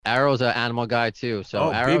Arrow's an animal guy too. So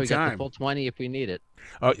Oh, Arrow, big we got the time. full 20 if we need it.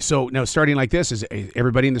 So now starting like this, is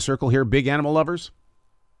everybody in the circle here big animal lovers?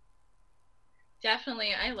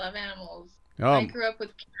 Definitely. I love animals. I Um, grew up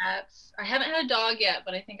with cats. I haven't had a dog yet,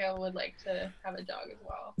 but I think I would like to have a dog as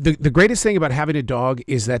well. the greatest thing about having a dog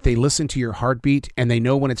is that they listen to your heartbeat and they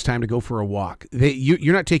know when it's time to go for a walk.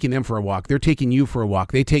 You're not taking them for a walk; they're taking you for a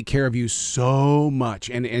walk. They take care of you so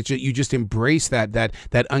much, and you just embrace that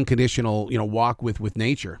unconditional walk with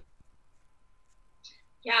nature.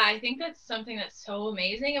 Yeah, I think that's something that's so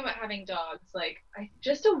amazing about having dogs. Like,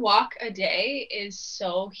 just a walk a day is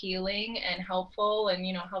so healing and helpful and,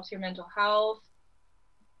 helps your mental health.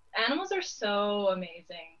 Animals are so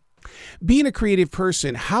amazing. Being a creative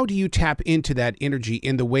person, how do you tap into that energy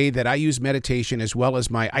in the way that I use meditation as well as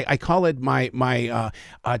I call it my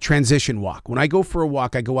transition walk. When I go for a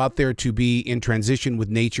walk, I go out there to be in transition with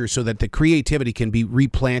nature so that the creativity can be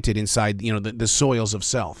replanted inside, the soils of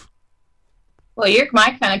self. Well, you're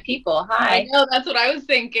my kind of people. Hi. I know, that's what I was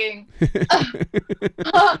thinking. That's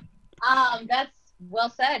well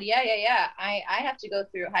said. Yeah. I have to go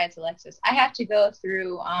through. Hi, it's Alexis. I have to go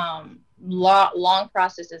through long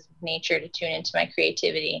processes of nature to tune into my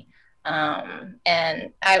creativity.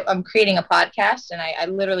 And I'm creating a podcast, and I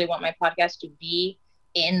literally want my podcast to be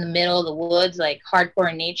in the middle of the woods, like hardcore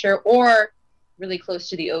in nature, or really close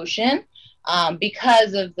to the ocean,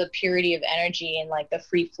 because of the purity of energy and like the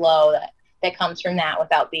free flow that comes from that,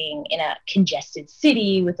 without being in a congested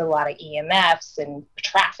city with a lot of EMFs and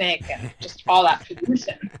traffic and just all that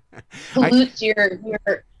pollution. Pollutes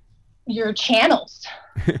your channels.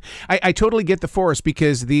 I totally get the forest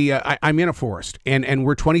because I'm in a forest and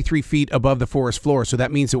we're 23 feet above the forest floor. So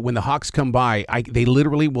that means that when the hawks come by, they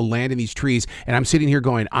literally will land in these trees. And I'm sitting here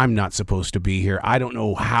going, I'm not supposed to be here. I don't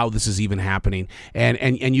know how this is even happening.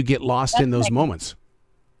 And you get lost in those moments.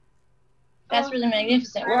 That's really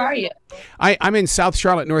magnificent. Where are you? I'm in South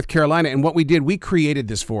Charlotte, North Carolina, and what we did, we created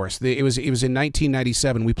this forest. It was in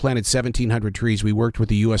 1997. We planted 1,700 trees. We worked with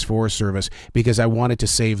the U.S. Forest Service because I wanted to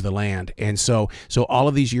save the land, and so all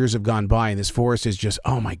of these years have gone by, and this forest is just,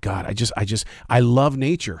 oh my God, I love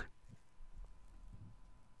nature.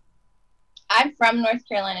 I'm from North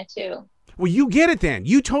Carolina too. Well, you get it then.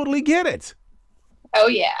 You totally get it. Oh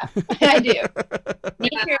yeah, I do.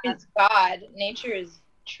 Nature is God. Nature is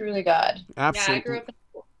truly God. Absolutely. Yeah, I grew up in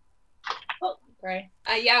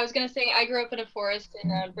I was gonna say I grew up in a forest in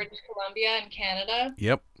British Columbia in Canada.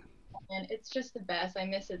 Yep. And it's just the best. I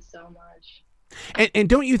miss it so much. And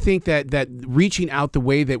don't you think that reaching out the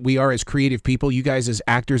way that we are as creative people, you guys as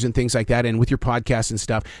actors and things like that, and with your podcasts and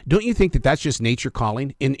stuff, don't you think that that's just nature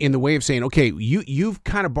calling in the way of saying, okay, you've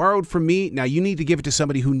kind of borrowed from me, now you need to give it to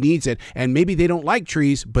somebody who needs it, and maybe they don't like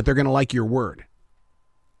trees, but they're going to like your word.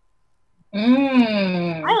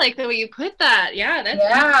 I like the way you put that.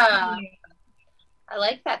 Yeah, I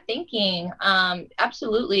like that thinking.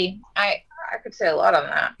 Absolutely. I could say a lot on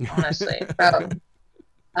that, honestly.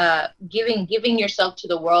 Giving yourself to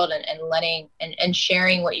the world and letting and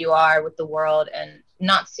sharing what you are with the world, and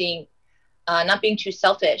not being too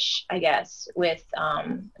selfish, I guess, with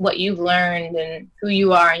what you've learned and who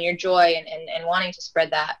you are and your joy, and wanting to spread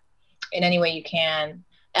that in any way you can.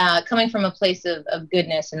 Coming from a place of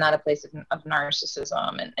goodness and not a place of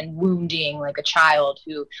narcissism and wounding, like a child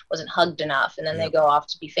who wasn't hugged enough, and then they go off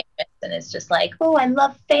to be famous, and it's just like, oh, I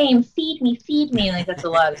love fame, feed me, like that's a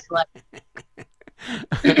lot of slut.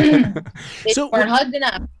 They weren't hugged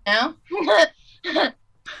enough,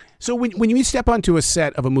 So when you step onto a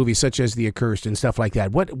set of a movie such as The Accursed and stuff like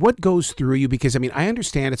that, what goes through you? Because, I mean, I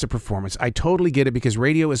understand it's a performance. I totally get it because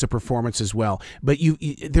radio is a performance as well. But you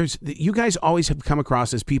guys always have come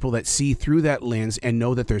across as people that see through that lens and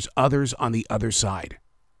know that there's others on the other side.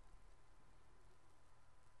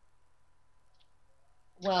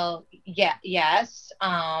 Well, yes.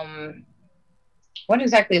 What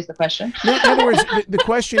exactly is the question? No, in other words, the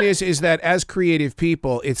question is that as creative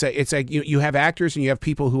people, it's like you have actors and you have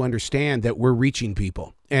people who understand that we're reaching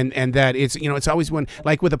people, and that it's always when,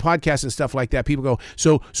 like with a podcast and stuff like that, people go,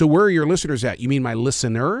 so where are your listeners at? You mean my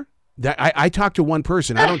listener? That I talk to one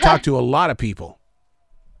person. I don't talk to a lot of people.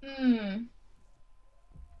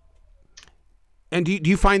 And do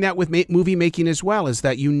you find that with movie making as well? Is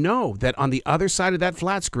that that on the other side of that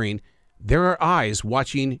flat screen, there are eyes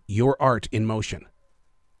watching your art in motion?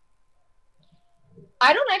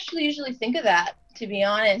 I don't actually usually think of that, to be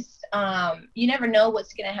honest. You never know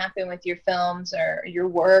what's going to happen with your films or your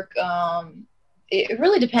work. It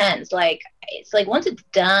really depends. Like, it's like once it's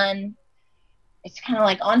done, it's kind of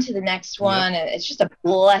like on to the next one. Yep. It's just a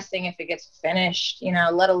blessing if it gets finished,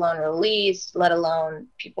 let alone released, let alone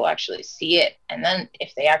people actually see it. And then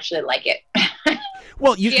if they actually like it.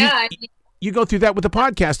 Well, Yeah, you go through that with the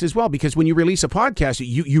podcast as well, because when you release a podcast,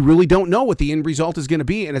 you really don't know what the end result is going to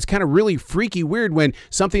be. And it's kind of really freaky weird when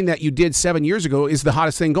something that you did 7 years ago is the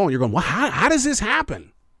hottest thing going. You're going, well, how does this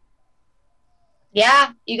happen?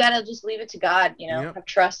 Yeah, you got to just leave it to God, you know, have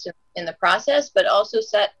trust in the process, but also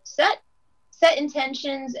set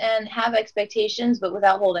intentions and have expectations, but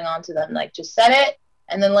without holding on to them. Like, just set it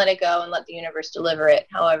and then let it go and let the universe deliver it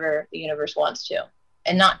however the universe wants to,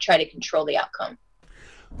 and not try to control the outcome.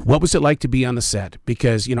 What was it like to be on the set?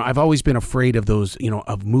 Because, you know, I've always been afraid of those, you know,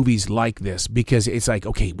 of movies like this, because it's like,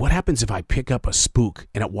 okay, what happens if I pick up a spook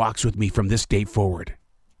and it walks with me from this day forward?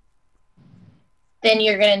 Then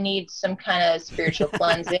you're going to need some kind of spiritual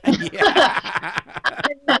cleansing.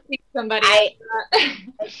 somebody.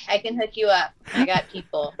 I can hook you up. I got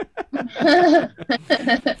people. To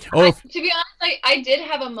be honest, I did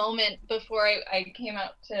have a moment before I came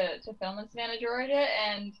out to film in Savannah, Georgia,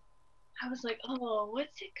 and I was like, oh,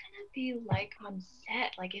 what's it gonna be like on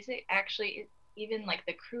set? Like, is it actually even like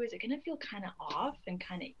the crew? Is it gonna feel kind of off and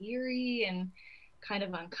kind of eerie and kind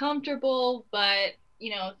of uncomfortable? But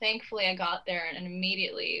you know, thankfully I got there, and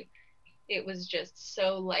immediately it was just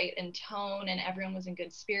so light in tone, and everyone was in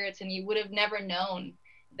good spirits, and you would have never known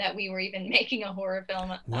that we were even making a horror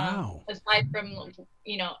film. Wow. Aside from,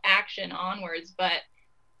 you know, action onwards, but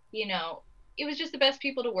you know, it was just the best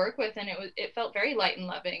people to work with, and it felt very light and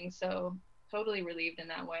loving, so totally relieved in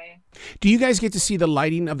that way. Do you guys get to see the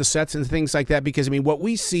lighting of the sets and things like that? Because I mean, what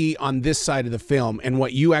we see on this side of the film and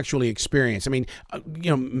what you actually experience, I mean,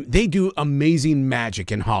 you know, they do amazing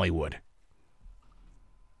magic in Hollywood.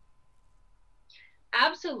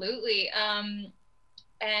 Absolutely.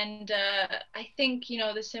 And I think, you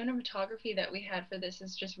know, the cinematography that we had for this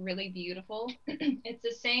is just really beautiful. It's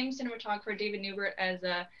the same cinematographer, David Newbert, as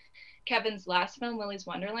Kevin's last film, Willy's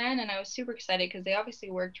Wonderland, and I was super excited because they obviously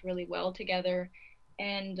worked really well together.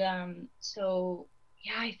 And so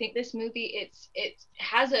yeah, I think this movie, it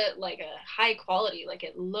has a high quality, like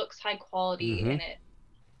it looks high quality,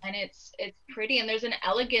 and it's pretty, and there's an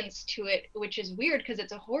elegance to it, which is weird because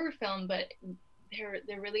it's a horror film, but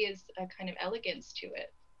there really is a kind of elegance to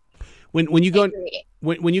it. When you go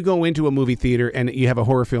into a movie theater and you have a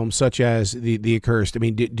horror film such as the Accursed, I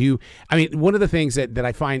mean, do you? I mean, one of the things that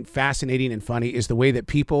I find fascinating and funny is the way that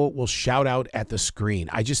people will shout out at the screen.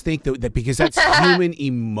 I just think that because that's human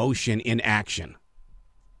emotion in action.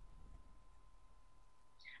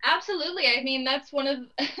 Absolutely. I mean, that's one of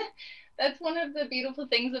the beautiful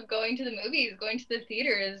things of going to the movies, going to the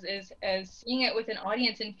theater, is seeing it with an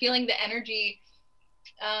audience and feeling the energy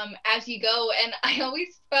as you go. And I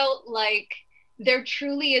always felt like there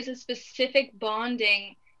truly is a specific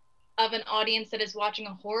bonding of an audience that is watching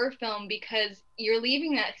a horror film, because you're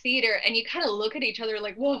leaving that theater and you kind of look at each other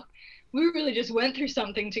like, whoa, we really just went through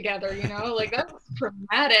something together, you know, like that's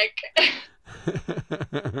dramatic.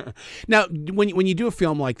 Now, when you do a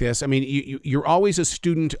film like this, I mean, you're always a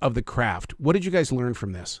student of the craft. What did you guys learn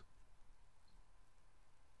from this?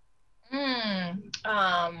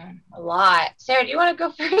 A lot. Sarah, do you want to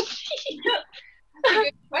go first?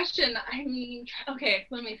 Good question. I mean, okay,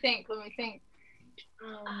 let me think.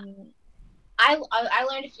 I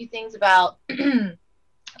learned a few things about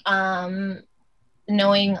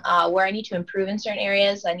knowing where I need to improve in certain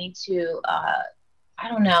areas. I need to I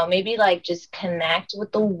don't know, maybe like just connect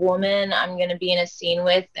with the woman I'm going to be in a scene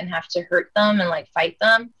with and have to hurt them and like fight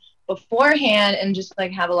them beforehand, and just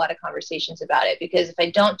like have a lot of conversations about it. Because if I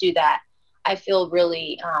don't do that, I feel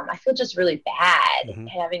really, I feel just really bad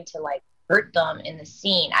having to like hurt them in the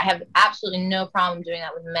scene. I have absolutely no problem doing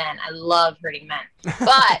that with men. I love hurting men,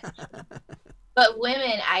 but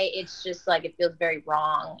women, it's just like, it feels very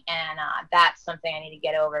wrong. And that's something I need to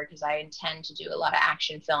get over, because I intend to do a lot of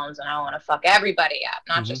action films and I want to fuck everybody up,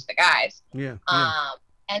 not just the guys. Yeah.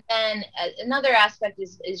 And then another aspect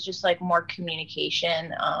is just like more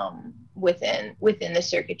communication within the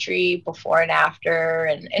circuitry before and after,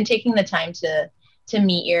 and taking the time to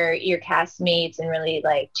meet your castmates and really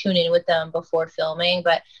like tune in with them before filming.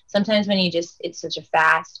 But sometimes when it's such a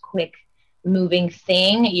fast, quick moving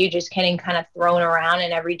thing, you're just getting kind of thrown around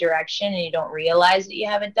in every direction and you don't realize that you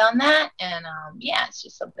haven't done that. And it's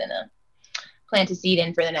just something to plant a seed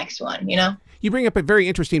in for the next one, you know? You bring up a very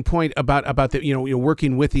interesting point about the, you know,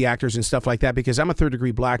 working with the actors and stuff like that, because I'm a 3rd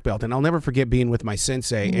degree black belt, and I'll never forget being with my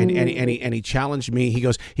sensei, and he challenged me.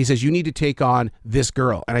 He says, you need to take on this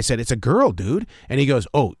girl. And I said, it's a girl, dude. And he goes,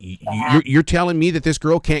 oh, you're telling me that this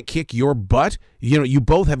girl can't kick your butt? You know, you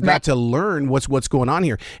both have got to learn what's going on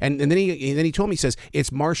here. And then he told me, he says,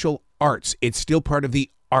 it's martial arts. It's still part of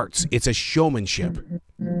the arts. It's a showmanship.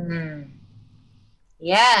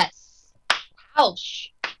 Yes.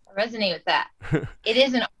 Ouch. I resonate with that. It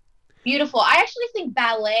is an beautiful. I actually think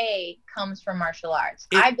ballet comes from martial arts.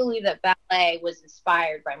 I believe that ballet was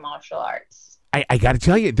inspired by martial arts. I got to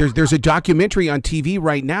tell you, there's a documentary on TV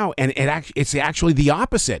right now, and it's actually the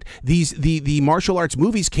opposite. The martial arts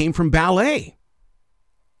movies came from ballet.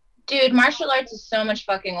 Dude, martial arts is so much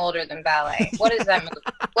fucking older than ballet. What is that movie?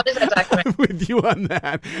 What is that documentary? I'm with you on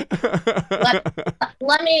that.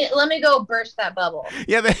 let me go burst that bubble.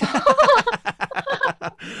 Yeah.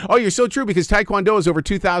 Oh, you're so true, because Taekwondo is over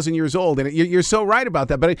 2,000 years old, and you're so right about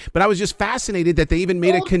that. But I was just fascinated that they even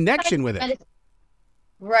made a connection with it.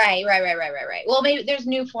 Right. Well, maybe there's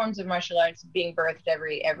new forms of martial arts being birthed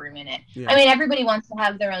every minute. Yeah. I mean, everybody wants to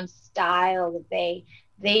have their own style that they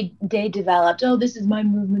developed. Oh, this is my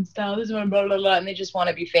movement style. This is my blah blah blah, and they just want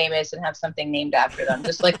to be famous and have something named after them,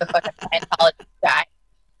 just like the fucking Scientology guy.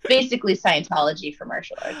 Basically, Scientology for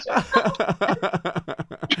martial arts.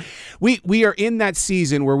 We are in that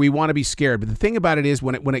season where we want to be scared, but the thing about it is,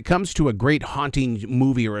 when it comes to a great haunting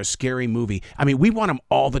movie or a scary movie, I mean, we want them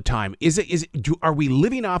all the time. Are we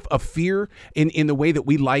living off of fear in the way that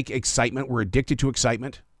we like excitement? We're addicted to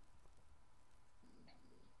excitement.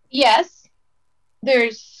 Yes,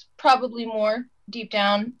 there's probably more deep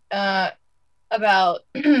down about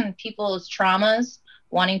people's traumas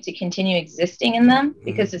wanting to continue existing in them,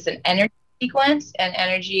 because it's an energy sequence, and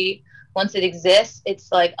energy, once it exists,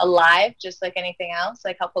 it's like alive, just like anything else,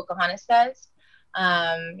 like how Pocahontas says.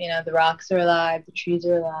 The rocks are alive, the trees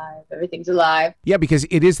are alive, everything's alive. Yeah, because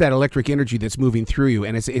it is that electric energy that's moving through you,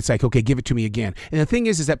 and it's like, okay, give it to me again. And the thing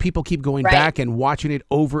is that people keep going back and watching it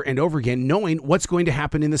over and over again, knowing what's going to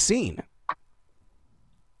happen in the scene.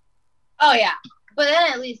 Oh yeah, but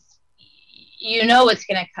then at least you know what's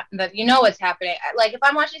happening. Like if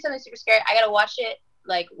I'm watching something super scary, I gotta watch it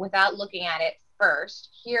like without looking at it first,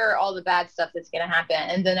 hear all the bad stuff that's gonna happen,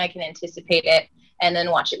 and then I can anticipate it, and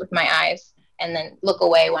then watch it with my eyes, and then look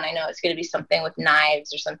away when I know it's gonna be something with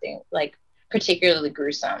knives or something like particularly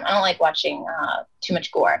gruesome. I don't like watching too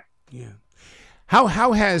much gore. Yeah.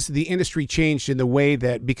 How has the industry changed in the way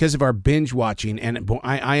that, because of our binge watching, and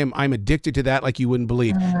I'm addicted to that like you wouldn't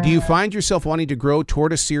believe. Do you find yourself wanting to grow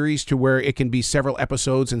toward a series to where it can be several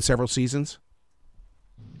episodes and several seasons?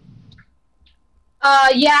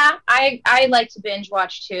 Yeah, I like to binge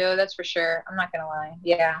watch too. That's for sure. I'm not gonna lie.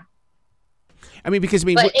 Yeah. But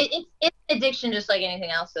it's addiction, just like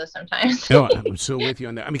anything else, though. Sometimes. No, I'm so with you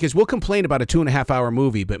on that. Because we'll complain about a 2.5-hour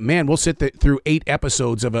movie, but man, we'll sit through 8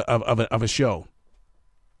 episodes of a show.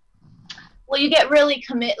 Well, you get really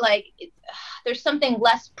there's something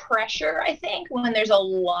less pressure, I think, when there's a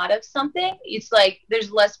lot of something. It's like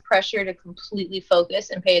there's less pressure to completely focus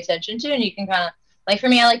and pay attention to, and you can kind of, like for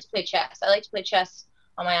me, I like to play chess. I like to play chess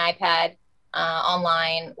on my iPad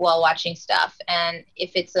online while watching stuff. And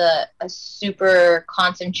if it's a super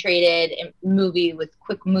concentrated movie with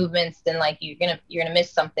quick movements, then like you're gonna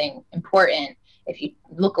miss something important if you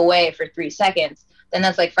look away for 3 seconds. Then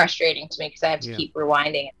that's like frustrating to me, because I have to keep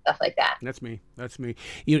rewinding and stuff like that. That's me.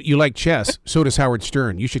 You like chess. So does Howard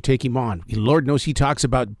Stern. You should take him on. Lord knows he talks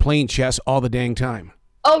about playing chess all the dang time.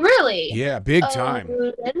 Oh, really? Yeah, big time.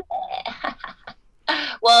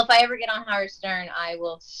 Well, if I ever get on Howard Stern, I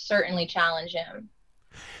will certainly challenge him.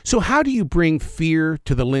 So how do you bring fear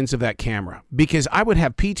to the lens of that camera? Because I would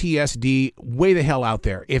have PTSD way the hell out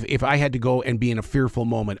there if I had to go and be in a fearful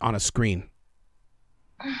moment on a screen.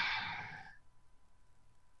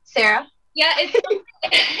 Sarah? Yeah,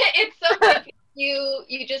 it's so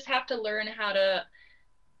you just have to learn how to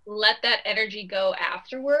let that energy go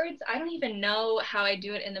afterwards. I don't even know how I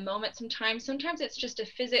do it in the moment sometimes. Sometimes it's just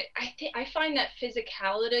I find that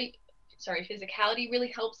physicality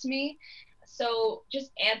really helps me. So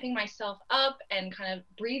just amping myself up and kind of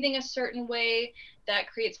breathing a certain way,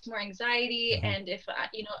 that creates more anxiety. And if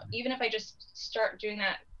even if I just start doing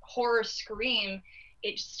that horror scream,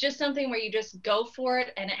 it's just something where you just go for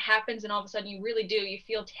it and it happens, and all of a sudden you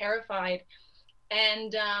feel terrified.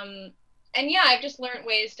 And yeah, I've just learned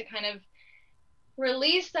ways to kind of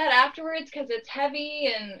release that afterwards, because it's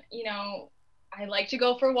heavy, and I like to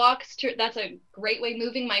go for walks too. That's a great way.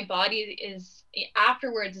 Moving my body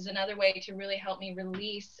afterwards is another way to really help me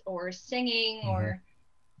release, or singing, or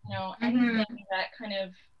anything that kind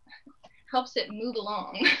of helps it move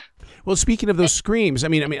along. Well, speaking of those screams,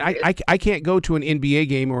 I can't go to an NBA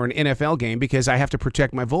game or an NFL game because I have to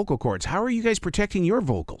protect my vocal cords. How are you guys protecting your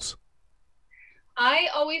vocals? I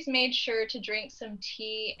always made sure to drink some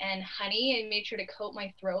tea and honey, and made sure to coat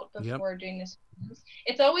my throat before doing this.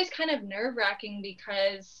 It's always kind of nerve-wracking,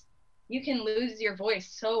 because you can lose your voice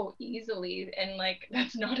so easily, and like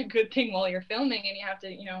that's not a good thing while you're filming, and you have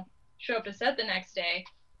to show up to set the next day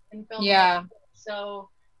and film. Yeah. So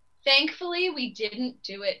Thankfully, we didn't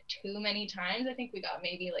do it too many times. I think we got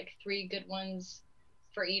maybe like 3 good ones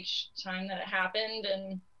for each time that it happened,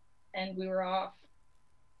 and we were off.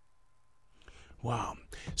 Wow.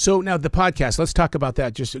 So now the podcast, let's talk about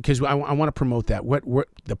that just because I want to promote that. What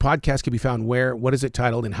the podcast can be found where? What is it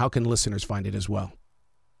titled, and how can listeners find it as well?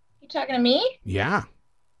 You talking to me? Yeah.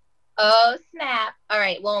 Oh, snap. All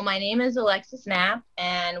right. Well, my name is Alexis Knapp,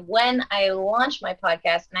 and when I launched my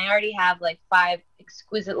podcast, and I already have like 5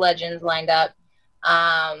 exquisite legends lined up,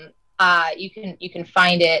 you can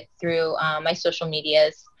find it through my social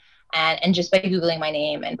medias and just by Googling my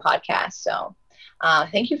name and podcast. So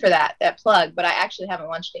thank you for that plug, but I actually haven't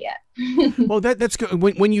launched it yet. Well, that's good.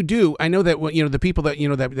 When you do, I know that the people that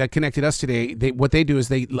that connected us today, what they do is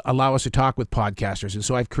they allow us to talk with podcasters, and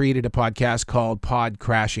so I've created a podcast called Pod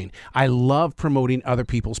Crashing. I love promoting other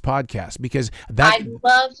people's podcasts because I'd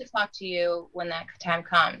love to talk to you when that time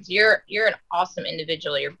comes. You're an awesome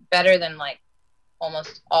individual. You're better than like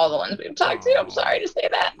almost all the ones we've talked to. I'm sorry to say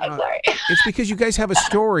that. I'm sorry. It's because you guys have a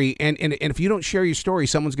story, and if you don't share your story,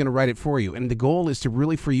 someone's going to write it for you. And the goal is to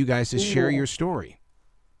really for you guys to share your story.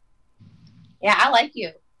 Yeah, I like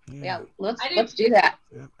you. Yeah, let's do that.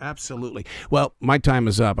 Yeah, absolutely. Well, my time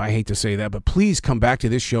is up. I hate to say that, but please come back to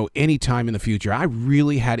this show anytime in the future. I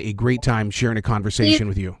really had a great time sharing a conversation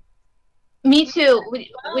with you. Me too.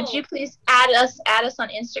 Would you please add us on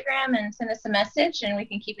Instagram and send us a message, and we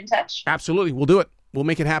can keep in touch? Absolutely. We'll do it. We'll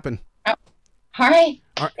make it happen. Oh. All right.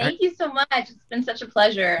 Thank you so much. It's been such a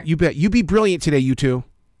pleasure. You bet. You be brilliant today, you two.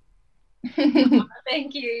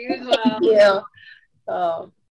 Thank you. You as well. Thank you. Oh.